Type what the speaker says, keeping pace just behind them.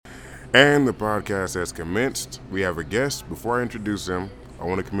And the podcast has commenced. We have a guest. Before I introduce him, I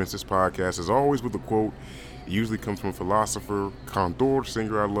want to commence this podcast, as always, with a quote. It usually comes from a philosopher, cantor,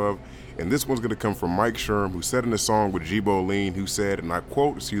 singer I love. And this one's going to come from Mike Sherm, who said in a song with Jibo Lean, who said, and I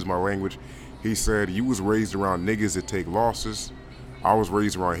quote, excuse my language, he said, "You was raised around niggas that take losses. I was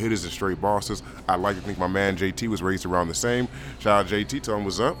raised around hitters and straight bosses. I'd like to think my man JT was raised around the same." Shout out JT, tell him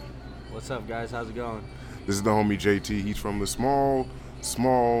what's up. What's up, guys? How's it going? This is the homie JT. He's from the small,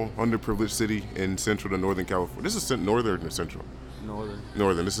 underprivileged city in central to northern California. This is northern or central? Northern.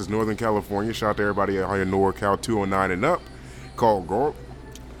 Northern. This is Northern California. Shout out to everybody out here in NorCal 209 and up. Called Gulp.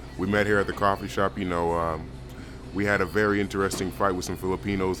 We met here at the coffee shop. We had a very interesting fight with some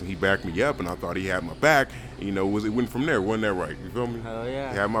Filipinos, and he backed me up, and I thought he had my back. It went from there. Wasn't that right? You feel me? Hell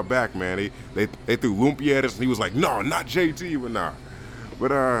yeah. He had my back, man. They threw lumpia at us, and he was like, "No, not JT, but nah." But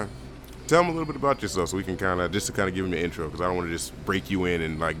tell him a little bit about yourself, so we can kind of give him an intro, because I don't want to just break you in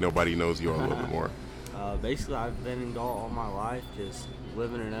and like nobody knows you all a little bit more. Basically, I've been in Galt all my life, just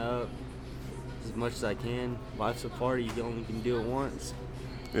living it up as much as I can. Life's a party, you only can do it once.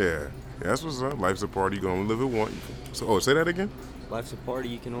 Yeah, that's what's up. Life's a party, you gonna live it once. So, say that again. Life's a party,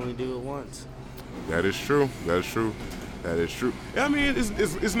 you can only do it once. That is true. Yeah, I mean,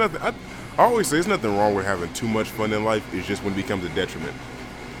 it's nothing. I always say it's nothing wrong with having too much fun in life. It's just when it becomes a detriment.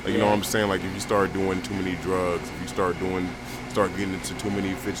 Like, you know what I'm saying? Like, if you start doing too many drugs, if you start getting into too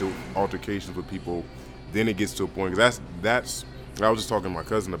many physical altercations with people, then it gets to a point. Because that's. I was just talking to my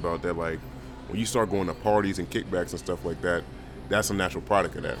cousin about that. Like, when you start going to parties and kickbacks and stuff like that, that's a natural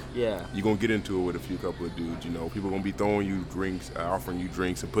product of that. Yeah. You're gonna get into it with a couple of dudes. People gonna be throwing you drinks, offering you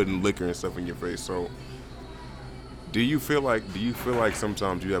drinks, and putting liquor and stuff in your face. So, do you feel like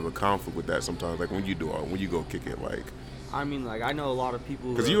sometimes you have a conflict with that? Sometimes, like when you go kick it, like. I mean, like, I know a lot of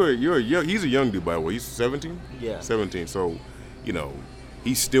people. Because he's a young dude, by the way. He's 17? Yeah. 17. So,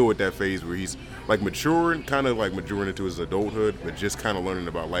 he's still at that phase where he's like maturing into his adulthood, but just kind of learning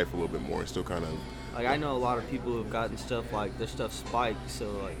about life a little bit more. Still kind of. Like, I know a lot of people who've gotten stuff, like, their stuff spiked.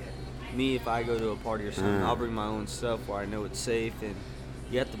 So, like, me, if I go to a party or something, I'll bring my own stuff where I know it's safe. And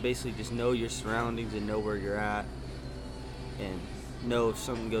you have to basically just know your surroundings and know where you're at. And know if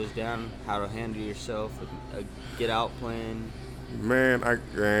something goes down, how to handle yourself, a get out plan. Man,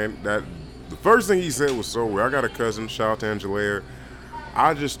 the first thing he said was so weird. I got a cousin, shout out to Angela.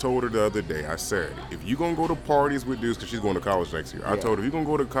 I just told her the other day, I said, if you're going to go to parties with dudes, because she's going to college next year, I told her, if you're going to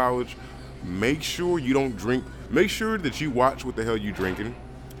go to college, make sure you don't drink, make sure that you watch what the hell you drinking.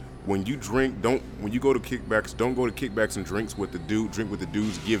 When you go to kickbacks, don't go to kickbacks and drink what the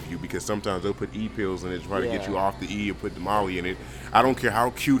dudes give you, because sometimes they'll put E-pills in it to try to get you off the E or put the Molly in it. I don't care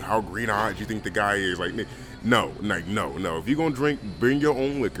how cute, how green-eyed you think the guy is. Like, no. If you're going to drink, bring your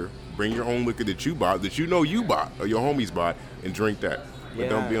own liquor. Bring your own liquor that you bought, that you bought, or your homies bought, and drink that. But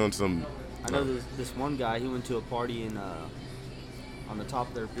don't be on some... I know this one guy, he went to a party and on the top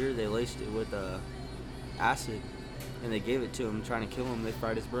of their beer, they laced it with acid. And they gave it to him, trying to kill him. They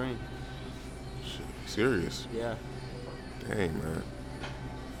fried his brain. Shit, serious? Yeah. Dang, man.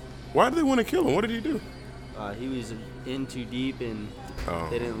 Why did they want to kill him? What did he do? He was in too deep, and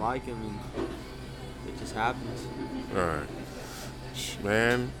they didn't like him, and it just happens. All right.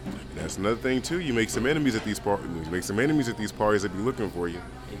 Man, that's another thing, too. You make some enemies at these parties. That be looking for you.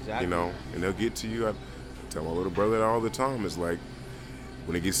 Exactly. And they'll get to you. I tell my little brother that all the time. It's like,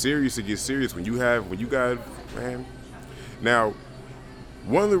 when it gets serious, it gets serious. When you got, man. Now,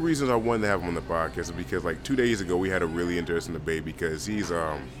 one of the reasons I wanted to have him on the podcast is because, like, 2 days ago, we had a really interesting debate because he's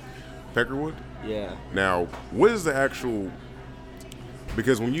Peckerwood. Yeah. Now, what is the actual?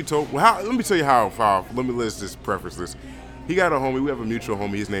 Because when you told, let me tell you how. Let's just preface this. He got a homie. We have a mutual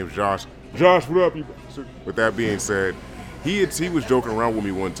homie. His name's Josh. Josh, what up? With that being said, he was joking around with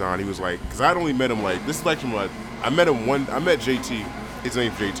me one time. He was like, because I'd only met him like this is like I met JT. His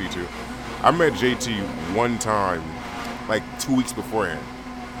name's JT too. I met JT one time, like 2 weeks beforehand.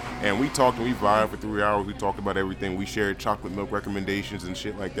 And we talked and we vibed for 3 hours. We talked about everything. We shared chocolate milk recommendations and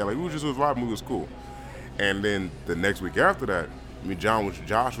shit like that. Like, we was vibing. We was cool. And then the next week after that,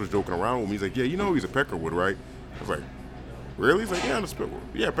 Josh was joking around with me. He's like, yeah, he's a Peckerwood, right? I was like, really? He's like, yeah,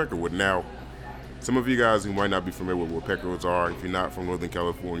 Peckerwood. Now, some of you guys who might not be familiar with what Peckerwoods are, if you're not from Northern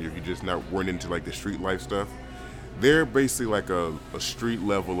California, if you just weren't into like the street life stuff, they're basically like a street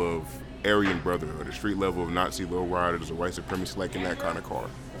level of Aryan Brotherhood, a street level of Nazi lowriders or white supremacy, like in that kind of car.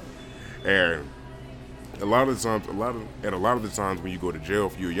 And a lot of the times when you go to jail,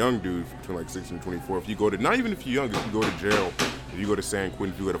 if you're a young dude between like 16 and 24, if you go to, not even if you're young, if you go to jail, if you go to San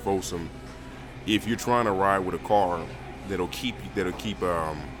Quentin, if you go to Folsom, if you're trying to ride with a car that'll keep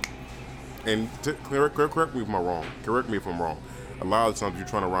and correct me if I'm wrong. a lot of times you're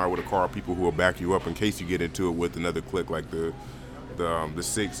trying to ride with a car, people who will back you up in case you get into it with another clique like the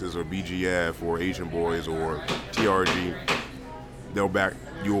Sixes or BGF or Asian Boys or TRG. They'll back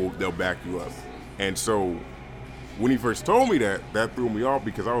you up. And so when he first told me that threw me off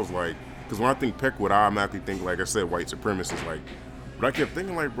because I was like, because when I think Peckwood, I automatically think, like I said, white supremacist. Like, but I kept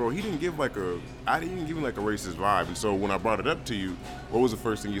thinking, like, bro, he didn't give like I didn't give him like a racist vibe. And so when I brought it up to you, what was the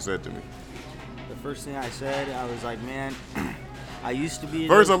first thing you said to me? The first thing I said, I was like, man, I used to be.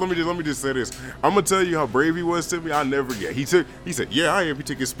 First off, let me just say this. I'm gonna tell you how brave he was to me. I never get. He said, yeah, I am. He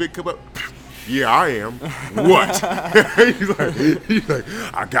took his spit cup up. Yeah, I am. What? he's like,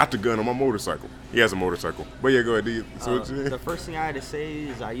 I got the gun on my motorcycle. He has a motorcycle. But yeah, go ahead. The first thing I had to say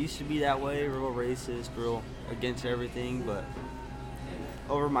is I used to be that way, real racist, real against everything. But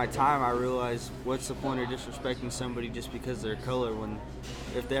over my time, I realized what's the point of disrespecting somebody just because of their color? When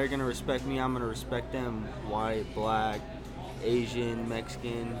if they're gonna respect me, I'm gonna respect them. White, black, Asian,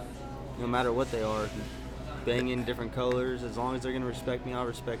 Mexican, no matter what they are, banging different colors. As long as they're gonna respect me, I'll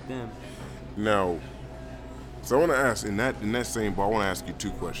respect them. Now, so I want to ask in that same ball, I want to ask you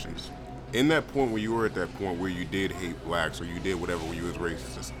two questions. In that point where you were at that point where you did hate blacks or you did whatever where you was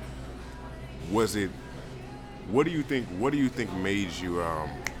racist, was it? What do you think? What do you think made you?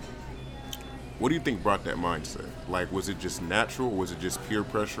 What do you think brought that mindset? Like, was it just natural? Was it just peer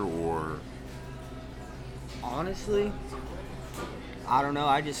pressure, or? Honestly, I don't know.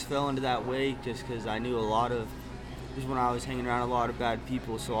 I just fell into that way just because I knew just when I was hanging around a lot of bad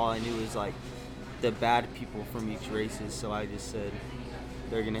people, so all I knew was like the bad people from each races. So I just said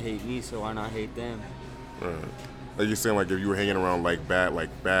they're gonna hate me, so why not hate them? Like you're saying, like if you were hanging around like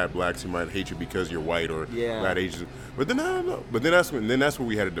bad blacks, he might hate you because you're white or bad Asians. But then I don't know. But then that's what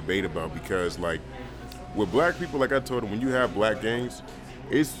we had a debate about because like with black people, like I told him, when you have black gangs,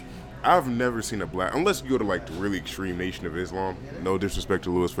 I've never seen a black, unless you go to like the really extreme Nation of Islam. No disrespect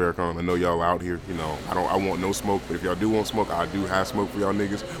to Louis Farrakhan. I know y'all out here, you know, I want no smoke, but if y'all do want smoke, I do have smoke for y'all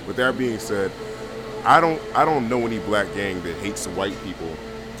niggas. With that being said, I don't know any black gang that hates white people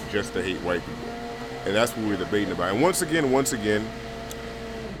just to hate white people. And that's what we're debating about. And once again,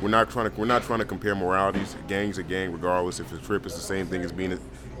 we're not trying to compare moralities. A gang's a gang, regardless if it's Crip is the same thing as being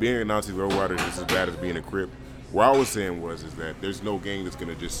a Nazi lowrider is as bad as being a Crip. What I was saying is that there's no gang that's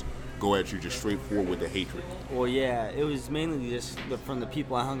gonna just go at you just straightforward with the hatred. Well, yeah, it was mainly just from the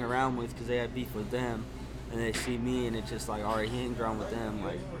people I hung around with because they had beef with them, and they see me, and it's just like, all right, he ain't around with them,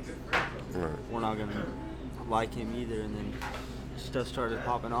 like, right. We're not gonna like him either. And then stuff started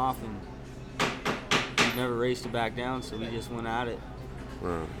popping off, and we never raced it back down, so we just went at it.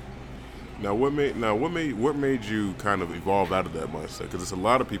 Right. Now, what made you kind of evolve out of that mindset? Because it's a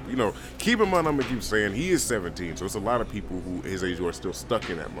lot of people, you know, keep in mind, I'm going to keep saying he is 17, so it's a lot of people who his age are still stuck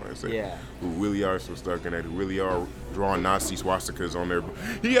in that mindset. Yeah. Who really are still stuck in that, who really are drawing Nazi swastikas on there.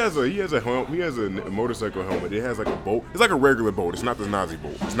 He has a motorcycle helmet. It has like a bolt. It's like a regular bolt. It's not the Nazi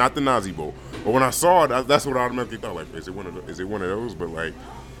bolt. It's not the Nazi bolt. But when I saw it, that's what I automatically thought. Like, is it one of those? But like,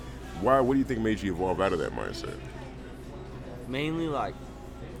 why? What do you think made you evolve out of that mindset? Mainly, like,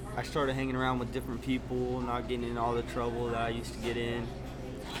 I started hanging around with different people, not getting in all the trouble that I used to get in,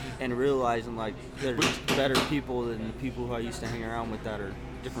 and realizing, like, there's better people than the people who I used to hang around with that are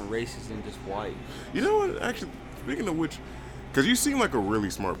different races than just white. You know what? Actually, speaking of which, because you seem like a really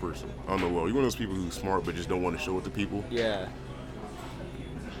smart person on the low. You're one of those people who's smart but just don't want to show it to people. Yeah.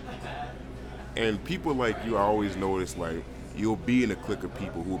 And people like you, I always notice, like, you'll be in a clique of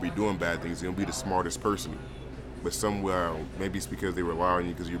people who will be doing bad things. You'll be the smartest person. But somewhere, maybe it's because they rely on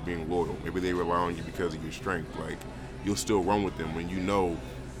you because you're being loyal. Maybe they rely on you because of your strength. Like, you'll still run with them when you know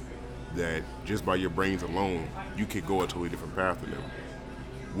that just by your brains alone, you could go a totally different path than them.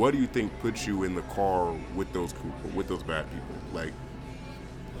 What do you think puts you in the car with those bad people? Like,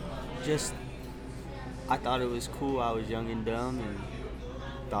 just, I thought it was cool. I was young and dumb and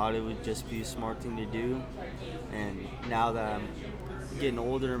thought it would just be a smart thing to do. And now that I'm getting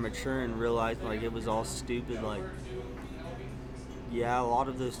older and mature and realizing like it was all stupid, like, yeah, a lot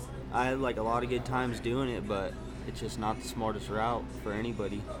of this, I had like a lot of good times doing it, but it's just not the smartest route for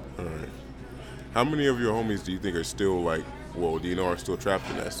anybody. All right. How many of your homies do you think are still like, well, do you know are still trapped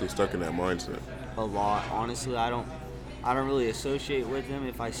in that, still stuck in that mindset? A lot. Honestly, I don't really associate with them.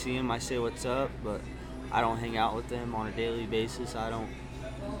 If I see them, I say what's up, but I don't hang out with them on a daily basis. I don't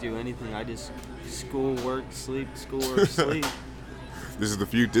do anything. I just school, work, sleep, school, work, sleep. This is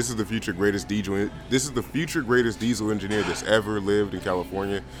the future greatest diesel. This is the future greatest diesel engineer that's ever lived in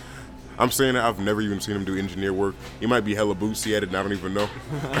California. I'm saying that I've never even seen him do engineer work. He might be hella bootsy at it, and I don't even know.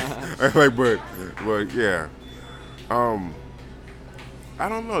 Like, but yeah. I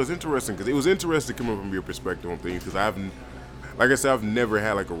don't know. It's interesting because it was interesting coming from your perspective on things because like I said, I've never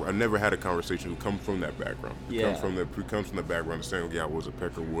had a conversation who comes from that background. Yeah. Who comes from the background of saying, yeah, I was a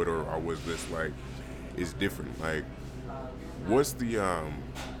Peckerwood or I was this. Like, it's different. Like, what's the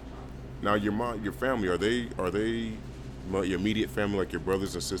now your family, are they your immediate family, like your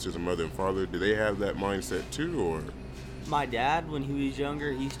brothers and sisters and mother and father? Do they have that mindset too, or? My dad, when he was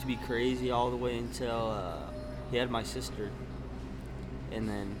younger, he used to be crazy all the way until he had my sister. And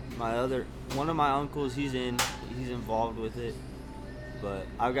then one of my uncles, he's involved with it. But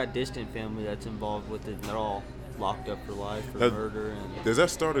I've got distant family that's involved with it, and they're all locked up for life for murder. And does that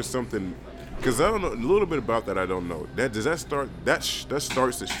start as something? Because I don't know a little bit about that. I don't know. Does that start? That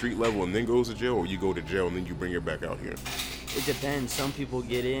starts at street level and then goes to jail, or you go to jail and then you bring it back out here? it depends. Some people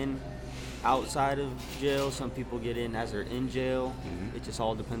get in outside of jail. Some people get in as they're in jail. Mm-hmm. It just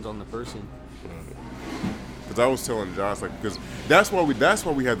all depends on the person. Because I was telling Josh, like, because that's why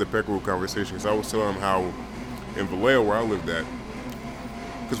we had the Peckerwood conversation. Because I was telling him how in Vallejo, where I lived at,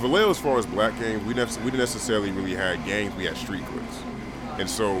 because Vallejo, as far as black gangs, we didn't necessarily really had gangs. We had street cliques, and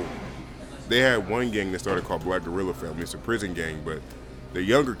so they had one gang that started called Black Gorilla Family. It's a prison gang, but the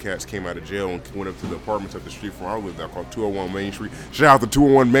younger cats came out of jail and went up to the apartments up the street from where I lived at, called 201 Main Street. Shout out to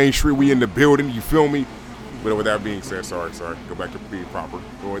 201 Main Street. We in the building. You feel me? But with that being said, sorry, go back to being proper.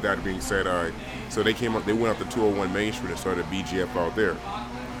 But with that being said, so they went up to 201 Main Street and started BGF out there.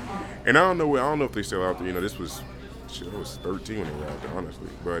 And I don't know if they still out there. You know, this was, I was 13 when they were out there, honestly.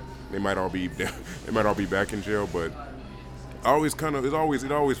 But they might all be back in jail. But it always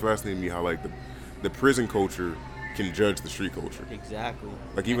fascinated me how like the prison culture can judge the street culture. Exactly.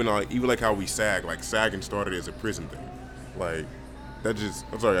 Like even like how we SAG, like sagging started as a prison thing. Like that just.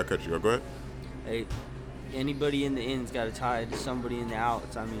 I'm sorry, I cut you off. Go ahead. Hey, anybody in the in's got to tie to somebody in the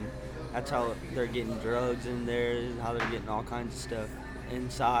outs. I mean, that's how they're getting drugs in there, how they're getting all kinds of stuff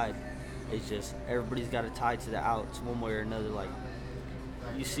inside. It's just everybody's got to tie to the outs one way or another. Like,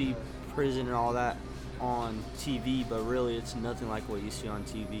 you see prison and all that on TV, but really it's nothing like what you see on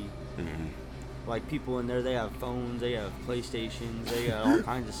TV. Mm-hmm. Like, people in there, they have phones, they have PlayStations, they got all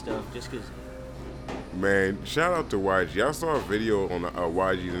kinds of stuff just because. Man, shout out to YG. I saw a video on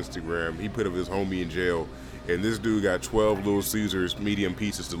YG's Instagram. He put up his homie in jail, and this dude got 12 Little Caesars medium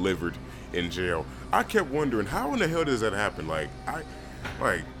pizzas delivered in jail. I kept wondering, how in the hell does that happen? Like,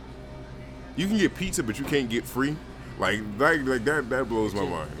 you can get pizza, but you can't get free. Like that blows my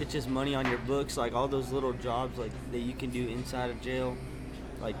mind. It's just money on your books, like all those little jobs like that you can do inside of jail.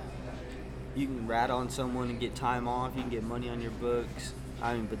 Like, you can rat on someone and get time off. You can get money on your books.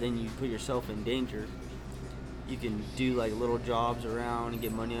 I mean, but then you put yourself in danger. You can do like little jobs around and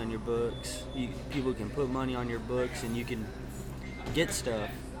get money on your books. People can put money on your books and you can get stuff.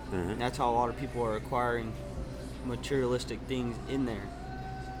 Mm-hmm. And that's how a lot of people are acquiring materialistic things in there.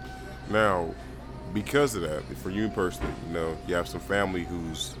 Now, because of that, for you personally, you know, you have some family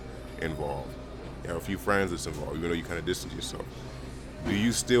who's involved. You have a few friends that's involved, even though you kind of distance yourself. Do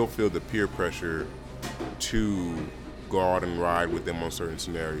you still feel the peer pressure to go out and ride with them on certain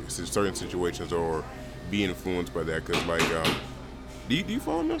scenarios, certain situations, or be influenced by that? Because, like, do you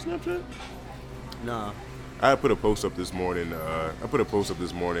follow me on Snapchat? No. I put a post up this morning.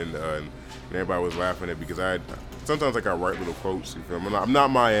 And everybody was laughing at it because sometimes like I write little quotes. You feel me? I'm not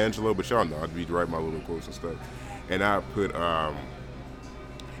Maya Angelou, but y'all know I'd be writing my little quotes and stuff. And I put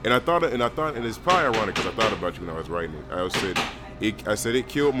and I thought, and it's probably ironic because I thought about you when I was writing it. I said it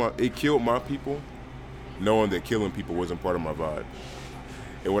killed my people, knowing that killing people wasn't part of my vibe.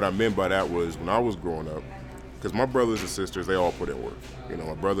 And what I meant by that was when I was growing up, because my brothers and sisters, they all put in work. You know,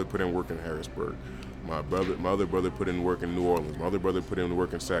 my brother put in work in Harrisburg. My other brother put in work in New Orleans. My other brother put in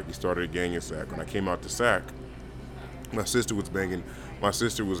work in Sac. He started a gang in Sac. When I came out to Sac, my sister was banging. My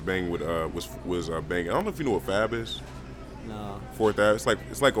sister was banging with was banging. I don't know if you know what Fab is. No. Fourth Ave.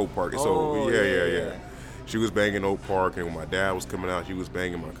 It's like Oak Park. Oh, so yeah. She was banging Oak Park, and when my dad was coming out, she was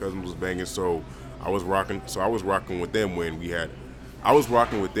banging. My cousin was banging. So I was rocking with them when we had. I was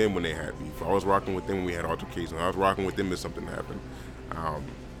rocking with them when they had beef. I was rocking with them when we had altercations. I was rocking with them if something happened,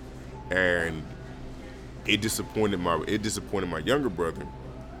 and it disappointed my younger brother.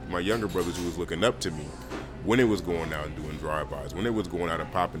 My younger brothers who was looking up to me when it was going out and doing drive-bys, when it was going out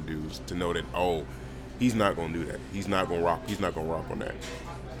and popping dudes, to know that, oh, he's not gonna do that. He's not gonna rock on that.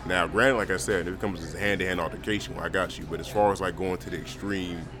 Now, granted, like I said, if it comes to hand-to-hand altercation, well, I got you. But as far as like going to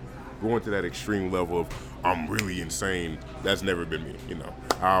that extreme level of I'm really insane, that's never been me. You know,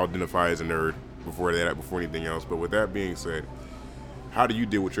 I'll identify as a nerd before anything else. But with that being said, how do you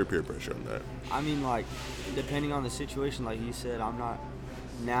deal with your peer pressure on that? I mean, like, depending on the situation, like you said, I'm not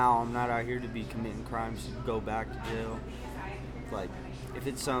out here to be committing crimes to go back to jail. Like, if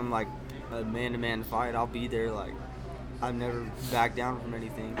it's some, like, a man-to-man fight, I'll be there. Like, I've never backed down from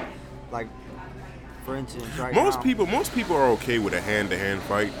anything. Like, for instance, right Most now. people are okay with a hand-to-hand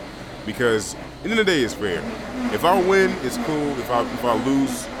fight because at the end of the day, it's fair. If I win, it's cool. If I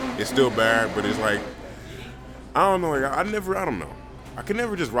lose, it's still bad. But it's like I don't know. Like, I don't know. I can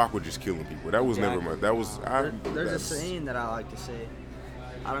never just rock with just killing people. That was never my. That was. There's a saying that I like to say.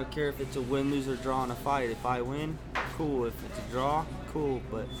 I don't care if it's a win, lose, or draw in a fight. If I win, cool. If it's a draw, cool.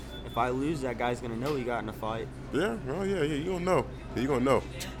 But if I lose, that guy's gonna know he got in a fight. Yeah. Oh yeah. Yeah. You gonna know. Yeah, you gonna know.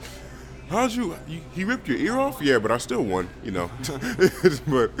 How'd you? He ripped your ear off? Yeah, but I still won. You know.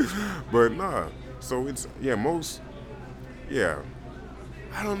 but nah. So it's most. Yeah.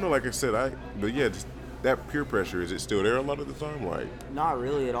 I don't know. Like I said, but yeah, just that peer pressure, is it still there a lot of the time? Like, Not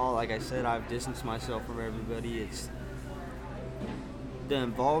really at all. Like I said, I've distanced myself from everybody. It's the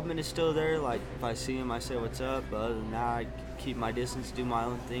involvement is still there. Like if I see him, I say what's up. But other than that, I keep my distance, do my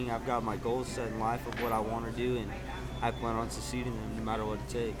own thing. I've got my goals set in life of what I want to do, and I plan on succeeding them no matter what it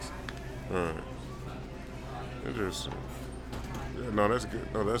takes. alright. Interesting. Yeah, no, that's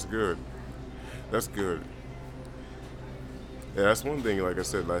good. No, that's good. That's good. Yeah, that's one thing. Like I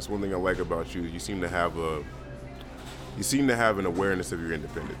said, that's one thing I like about you. You seem to have an awareness of your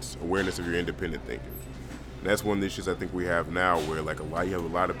independence, awareness of your independent thinking. And that's one of the issues I think we have now, where like you have a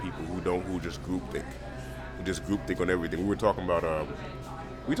lot of people who just group think, on everything. We talked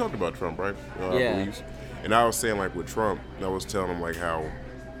about Trump, right? Yeah. I believe. And I was saying like with Trump, I was telling him like how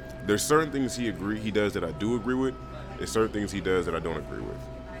there's certain things he does that I do agree with. There's certain things he does that I don't agree with.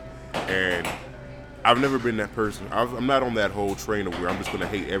 And I've never been that person. I'm not on that whole train of where I'm just going to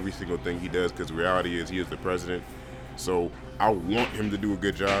hate every single thing he does, because the reality is he is the president. So I want him to do a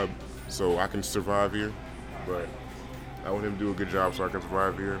good job so I can survive here. But I want him to do a good job so I can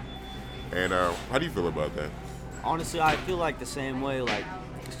survive here. And how do you feel about that? Honestly, I feel like the same way. Like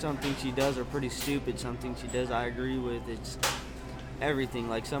some things he does are pretty stupid. Some things he does I agree with. It's everything.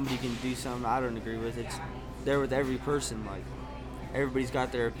 Like somebody can do something I don't agree with. It's there with every person. Like everybody's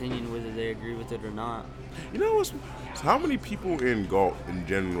got their opinion whether they agree with it or not. You know, how many people in Galt in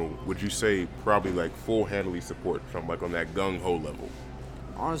general would you say probably like full-handedly support Trump, like on that gung-ho level?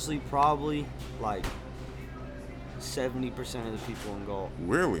 Honestly, probably like 70% of the people in Galt.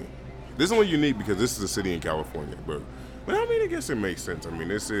 Really? This is only unique because this is a city in California, but I mean, I guess it makes sense. I mean,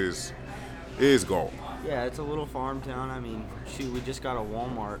 it is Galt. Yeah, it's a little farm town. I mean, shoot, we just got a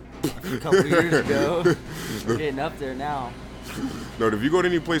Walmart a couple years ago. We're getting up there now. No, if you go to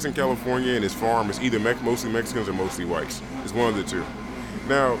any place in California and it's farm, it's either mostly Mexicans or mostly whites. It's one of the two.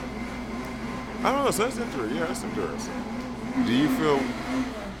 Now, I don't know. So that's interesting. Yeah, that's interesting. Do you feel?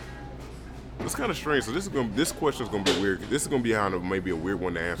 It's kind of strange. So this question is gonna be weird. This is gonna be kind of maybe a weird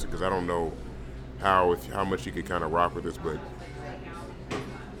one to answer because I don't know how much you could kind of rock with this, but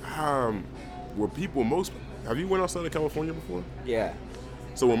have you went outside of California before? Yeah.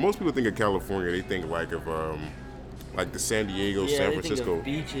 So when most people think of California, they think like of like the San Diego, San Francisco. They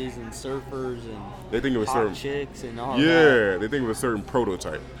think of beaches and surfers and they think of a hot certain chicks and all that. Yeah, they think of a certain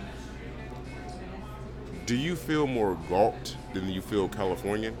prototype. Do you feel more Galt than you feel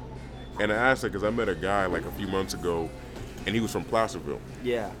Californian? And I asked that because I met a guy like a few months ago, and he was from Placerville.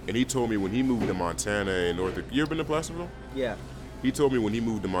 Yeah. And he told me when he moved to Montana and you ever been to Placerville? Yeah. He told me when he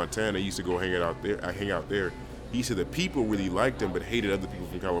moved to Montana, he used to go hang out there. He said the people really liked him, but hated other people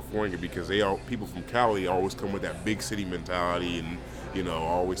from California because people from Cali always come with that big city mentality and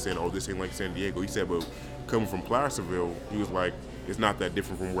always saying, "Oh, this ain't like San Diego." He said, but coming from Placerville, he was like, it's not that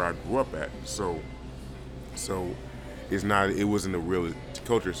different from where I grew up at. So it's not. It wasn't a real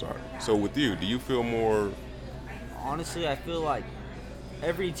culture shock. So with you, do you feel more? Honestly, I feel like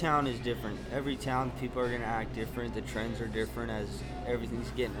every town is different. Every town, people are going to act different. The trends are different as everything's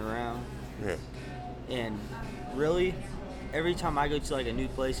getting around. Yeah. And really, every time I go to like a new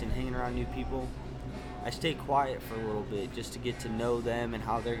place and hanging around new people, I stay quiet for a little bit just to get to know them and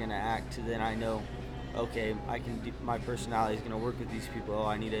how they're going to act. So then I know, okay, my personality is going to work with these people. Oh,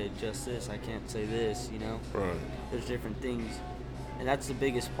 I need to adjust this. I can't say this, Right. There's different things. And that's the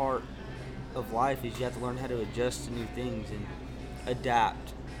biggest part of life is you have to learn how to adjust to new things and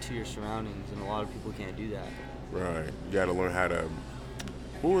adapt to your surroundings, and a lot of people can't do that. Right. You got to learn how to.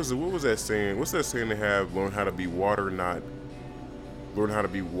 What was that saying? What's that saying they have? Learn how to be water, not. I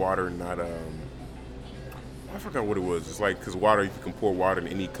forgot what it was. It's like because water, if you can pour water in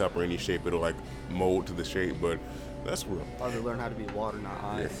any cup or any shape, it'll like mold to the shape. But that's real. Or to learn how to be water, not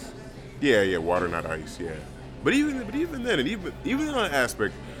ice. Yeah, water, not ice. Yeah. But even then, and even on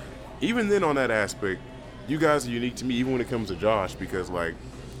that aspect, you guys are unique to me. Even when it comes to Josh, because like,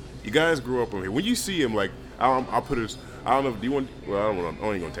 you guys grew up on here. When you see him, like, I'll put his. I don't know. Do you want? Well, I ain't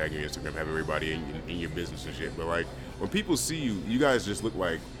gonna tag you on Instagram. Have everybody in your business and shit. But like, when people see you, you guys just look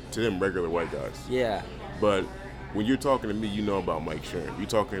like, to them, regular white guys. Yeah. But when you're talking to me, you know about Mike Sherm. You're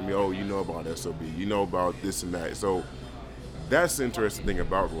talking to me, oh, you know about SOB. You know about this and that. So that's the interesting thing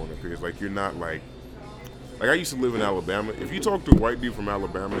about growing up here. Is like you're not like I used to live in Alabama. If you talk to a white dude from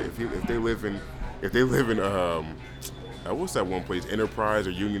Alabama, if they live in what's that one place? Enterprise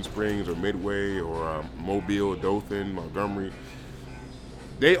or Union Springs or Midway or Mobile, Dothan, Montgomery.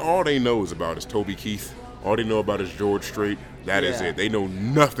 All they know is about is Toby Keith. All they know about is George Strait. That is it. They know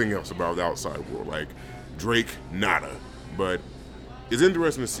nothing else about the outside world. Like Drake, nada. But it's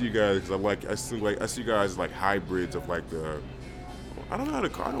interesting to see you guys because I see you guys like hybrids of like the I don't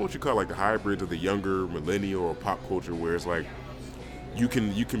know what you call it, like the hybrids of the younger millennial or pop culture where it's like you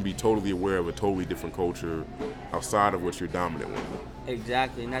can be totally aware of a totally different culture outside of what you're dominant with.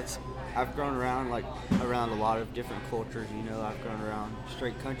 Exactly, and I've grown around around a lot of different cultures. You know, I've grown around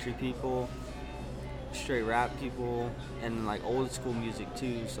straight country people, straight rap people, and like old school music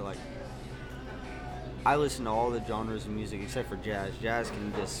too. So like, I listen to all the genres of music except for jazz. Jazz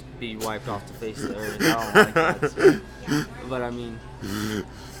can just be wiped off the face of the earth. I don't like that. So. But I mean,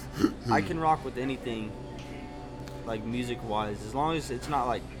 I can rock with anything, like music-wise, as long as it's not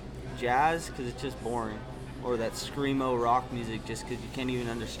like jazz, because it's just boring, or that screamo rock music, just because you can't even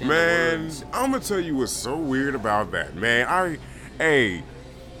understand the words. Man, I'm gonna tell you what's so weird about that, man.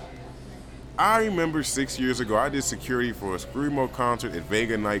 I remember 6 years ago, I did security for a screamo concert at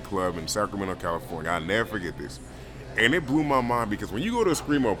Vega nightclub in Sacramento, California. I'll never forget this, and it blew my mind because when you go to a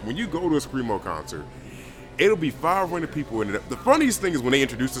screamo concert, it'll be 500 people in it. The funniest thing is when they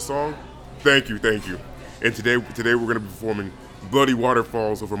introduce the song, thank you. And today we're going to be performing Bloody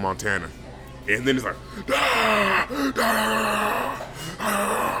Waterfalls over Montana. And then it's like,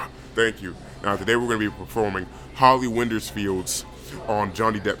 thank you. Now today we're going to be performing Holly Windersfield's on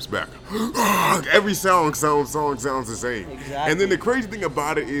Johnny Depp's back. Every song sounds the same. Exactly. And then the crazy thing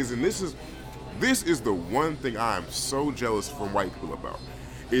about it is, and this is the one thing I'm so jealous from white people about,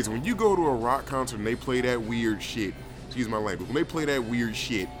 is when you go to a rock concert and they play that weird shit, excuse my language, when they play that weird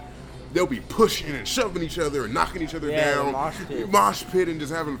shit, they'll be pushing and shoving each other and knocking each other down. Mosh pit and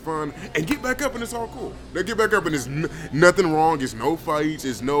just having fun. And get back up and it's all cool. They get back up and there's nothing wrong. It's no fights.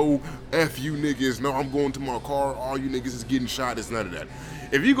 It's no F you niggas. No, I'm going to my car. All you niggas is getting shot. It's none of that.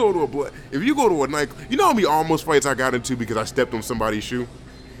 If you go to a night, you know how many almost fights I got into because I stepped on somebody's shoe?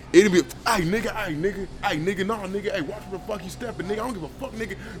 It'll be, hey nigga, nah nigga, hey watch where the fuck you stepping, nigga, I don't give a fuck,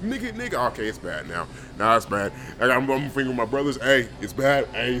 nigga. Okay, it's bad now. Nah, it's bad. I'm fingering my brothers, hey, it's bad,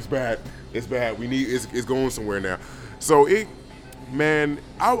 it's bad. It's going somewhere now. So I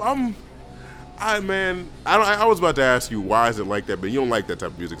was about to ask you why is it like that, but you don't like that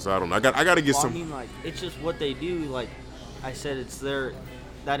type of music, so I don't know. I got to get some. I mean, like, it's just what they do. Like I said, it's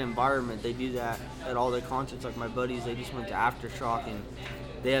that environment. They do that at all their concerts. Like my buddies, they just went to Aftershock and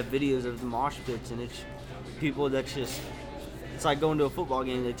they have videos of the mosh pits, and it's people that's just, it's like going to a football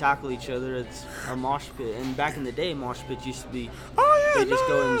game. They tackle each other. It's a mosh pit. And back in the day, mosh pits used to be, they just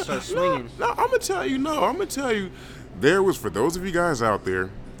go in and start swinging. No, I'm gonna tell you, there was, for those of you guys out there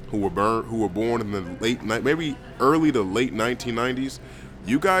who were born in the maybe early to late 1990s,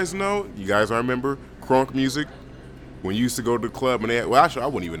 you guys remember crunk music. When you used to go to the club and actually I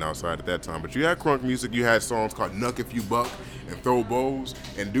wasn't even outside at that time, but you had crunk music, you had songs called Knuck If You Buck and Throw Bows,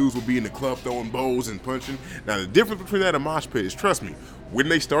 and dudes would be in the club throwing bows and punching. Now the difference between that and mosh pit is, trust me, when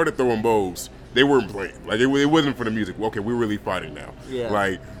they started throwing bows, they weren't playing. Like it wasn't for the music. Okay, we're really fighting now.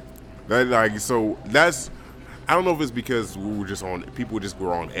 Yeah. So that's, I don't know if it's because people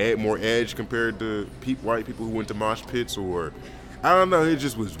were on more edge compared to white people who went to mosh pits, or I don't know, it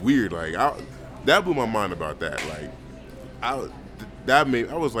just was weird. Like that blew my mind about that. Like I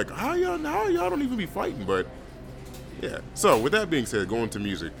was like, how y'all don't even be fighting? But yeah. So with that being said, going to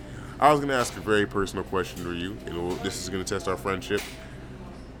music, I was gonna ask a very personal question to you, and this is gonna test our friendship.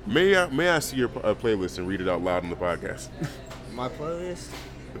 May I see your playlist and read it out loud on the podcast? My playlist?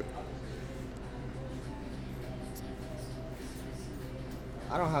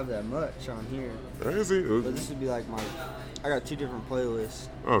 I don't have that much on here. Is it? But this would be like I got 2 different playlists.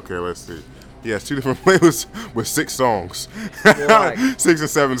 Okay, let's see. He has 2 different playlists with 6 songs. Like, 6 or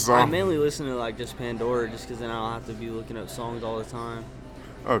 7 songs. I mainly listen to like just Pandora, just because then I don't have to be looking up songs all the time.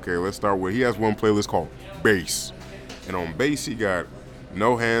 Okay, let's start with, he has one playlist called Bass. And on bass, he got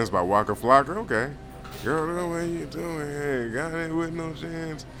No Hands by Waka Flocka. Okay. Girl, the way you doing, hey, got it with no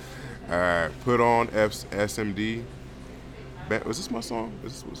chance. Put on SMD. Was this my song?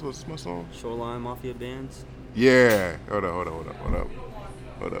 Was this my song? Shoreline Mafia Bands. Yeah. Hold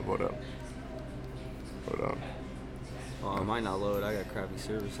up. Oh, I might not load. I got crappy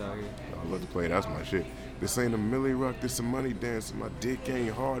service out here. I love to play. That's my shit. This ain't a Millie Rock. This a money dance. My dick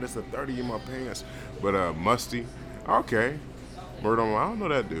ain't hard. It's a 30 in my pants. But Musty. Okay. Murder on. I don't know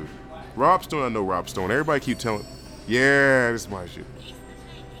that dude. Rob Stone. I know Rob Stone. Everybody keep telling. Yeah, this is my shit.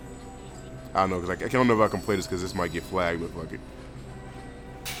 I don't know because I don't know if I can play this because this might get flagged. But fuck it.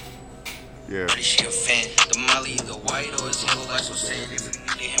 Yeah. She a fan. The Molly either white or it's yellow, like so sad. If you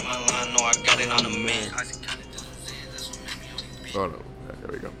get in my line, no, I got it on the man. Oh no,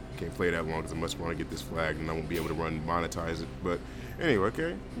 there we go. Can't play that long because I must want to get this flagged and I won't be able to monetize it. But anyway,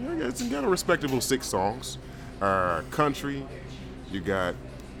 okay. You got a respectable 6 songs. Country, you got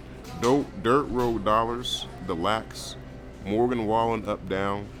Dirt Road Dollars, The Lax, Morgan Wallen, Up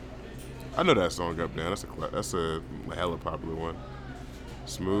Down. I know that song, Up Down. That's a hella popular one.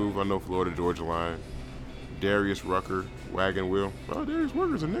 Smooth, I know Florida Georgia Line. Darius Rucker, Wagon Wheel. Oh, Darius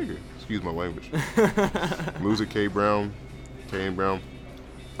Rucker's a nigga. Excuse my language. Music, Kane Brown,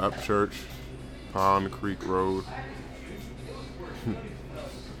 Up Church, Pond Creek Road.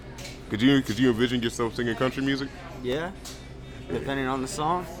 Could you envision yourself singing country music? Yeah. Depending on the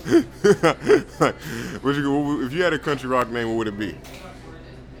song. If you had a country rock name, what would it be?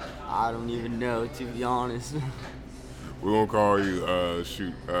 I don't even know, to be honest. We're gonna call you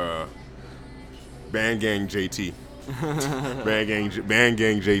Band Gang JT. Band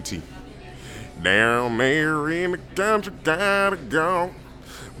Gang JT. Down there in the country, gotta go.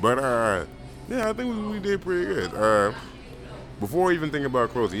 But yeah, I think we did pretty good. Before we even think about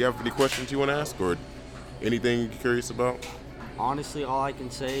closing, you have any questions you want to ask or anything you're curious about? Honestly, all I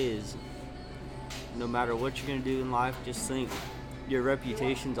can say is no matter what you're gonna do in life, just think your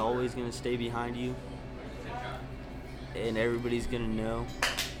reputation's always gonna stay behind you. And everybody's gonna know.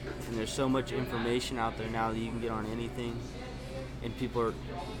 And there's so much information out there now that you can get on anything, and people are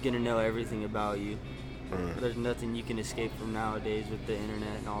gonna know everything about you. There's nothing you can escape from nowadays with the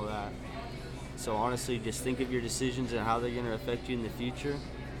internet and all that. So honestly, just think of your decisions and how they're gonna affect you in the future.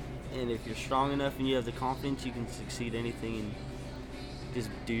 And if you're strong enough and you have the confidence, you can succeed anything. And just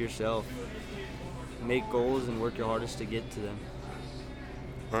do yourself. Make goals and work your hardest to get to them.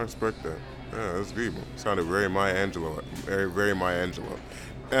 I respect that. Yeah, that's deep. Sounded very Maya Angelou. Very Maya Angelou.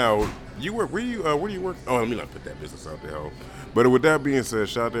 Now, where do you work? Oh, let me not put that business out there. But with that being said,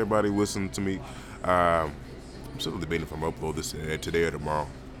 shout out to everybody listening to me. I'm still debating if I'm gonna upload this today or tomorrow.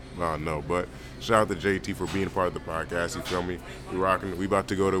 I don't know, but shout out to JT for being a part of the podcast. You feel me? We rocking. We about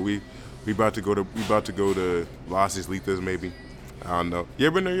to go to Las Islitas maybe. I don't know. You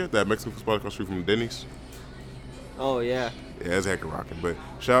ever been there yet? That Mexican spot across the street from Denny's? Oh, yeah. Yeah, it's heckin' rocking. But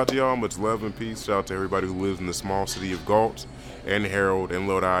shout out to y'all. Much love and peace. Shout out to everybody who lives in the small city of Galt and Harold and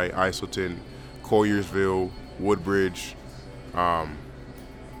Lodi, Iselton, Colliersville, Woodbridge,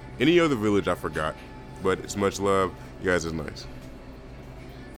 any other village I forgot. But it's much love. You guys is nice.